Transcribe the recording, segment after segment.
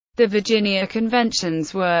The Virginia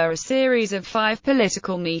Conventions were a series of 5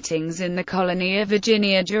 political meetings in the colony of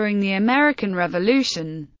Virginia during the American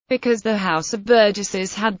Revolution. Because the House of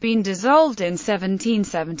Burgesses had been dissolved in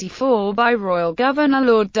 1774 by Royal Governor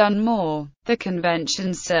Lord Dunmore, the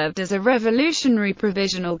convention served as a revolutionary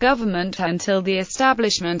provisional government until the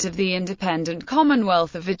establishment of the independent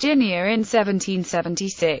Commonwealth of Virginia in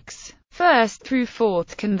 1776. First through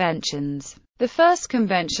Fourth Conventions. The first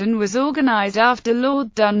convention was organized after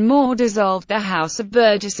Lord Dunmore dissolved the House of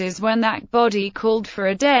Burgesses, when that body called for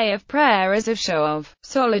a day of prayer as a show of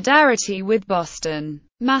solidarity with Boston,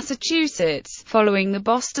 Massachusetts, following the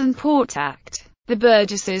Boston Port Act. The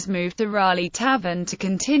Burgesses moved to Raleigh Tavern to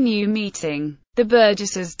continue meeting. The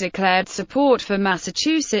Burgesses declared support for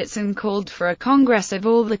Massachusetts and called for a Congress of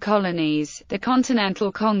all the colonies, the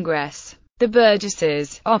Continental Congress. The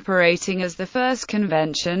Burgesses, operating as the first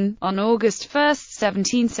convention, on August 1,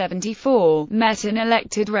 1774, met and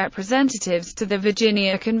elected representatives to the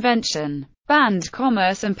Virginia Convention, banned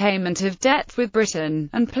commerce and payment of debt with Britain,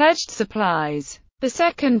 and pledged supplies. The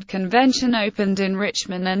Second Convention opened in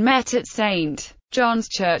Richmond and met at St. John's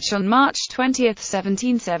Church on March 20,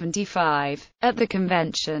 1775. At the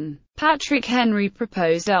convention, Patrick Henry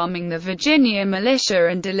proposed arming the Virginia militia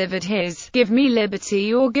and delivered his "Give me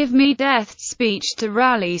liberty or give me death" speech to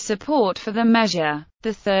rally support for the measure.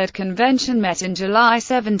 The Third Convention met in July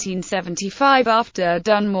 1775 after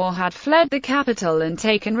Dunmore had fled the capital and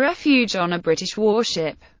taken refuge on a British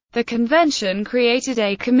warship. The convention created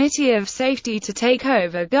a Committee of Safety to take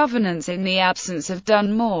over governance in the absence of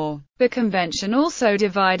Dunmore. The convention also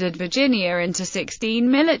divided Virginia into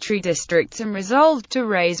 16 military districts and resolved to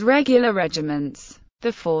raise regular regiments.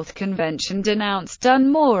 The Fourth Convention denounced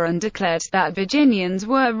Dunmore and declared that Virginians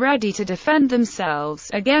were ready to defend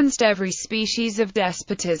themselves against every species of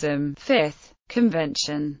despotism. Fifth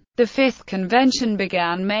Convention. The Fifth Convention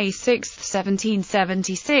began May 6,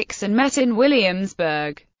 1776 and met in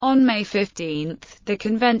Williamsburg. On May 15, the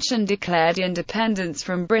convention declared independence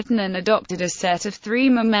from Britain and adopted a set of 3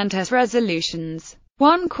 momentous resolutions.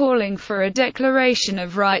 One calling for a Declaration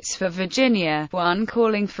of Rights for Virginia, one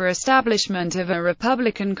calling for establishment of a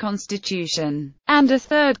Republican Constitution, and a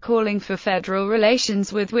third calling for federal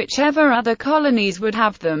relations with whichever other colonies would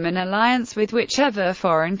have them and alliance with whichever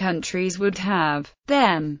foreign countries would have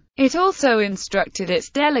them. It also instructed its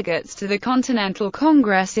delegates to the Continental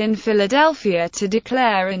Congress in Philadelphia to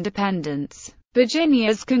declare independence.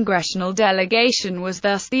 Virginia's congressional delegation was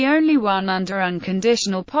thus the only one under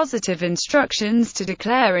unconditional positive instructions to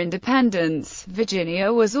declare independence.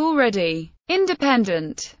 Virginia was already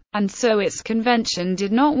independent, and so its convention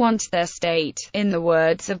did not want their state, in the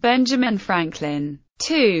words of Benjamin Franklin,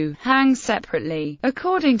 to hang separately.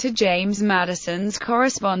 According to James Madison's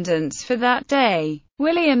correspondence for that day,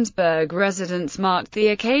 Williamsburg residents marked the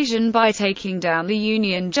occasion by taking down the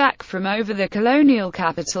Union Jack from over the colonial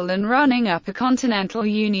capital and running up a Continental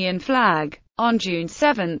Union flag. On June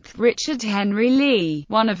 7, Richard Henry Lee,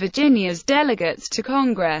 one of Virginia's delegates to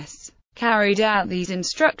Congress, carried out these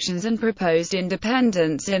instructions and proposed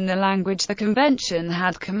independence in the language the convention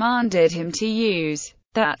had commanded him to use.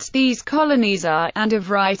 That these colonies are, and of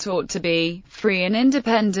right ought to be, free and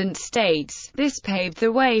independent states. This paved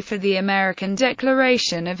the way for the American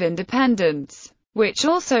Declaration of Independence, which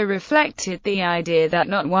also reflected the idea that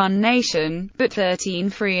not one nation, but 13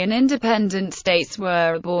 free and independent states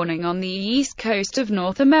were born on the east coast of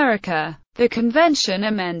North America. The convention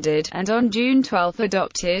amended, and on June 12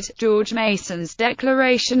 adopted, George Mason's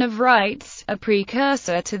Declaration of Rights, a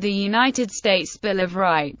precursor to the United States Bill of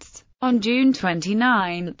Rights. On June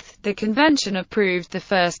 29, the convention approved the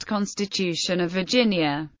first Constitution of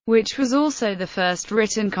Virginia, which was also the first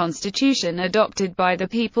written constitution adopted by the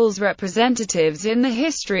people's representatives in the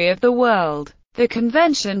history of the world. The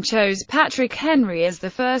convention chose Patrick Henry as the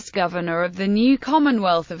first governor of the new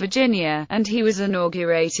Commonwealth of Virginia, and he was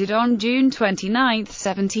inaugurated on June 29,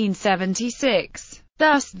 1776.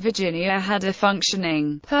 Thus, Virginia had a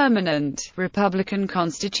functioning, permanent, Republican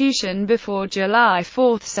constitution before July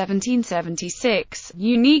 4, 1776,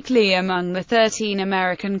 uniquely among the 13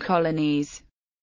 American colonies.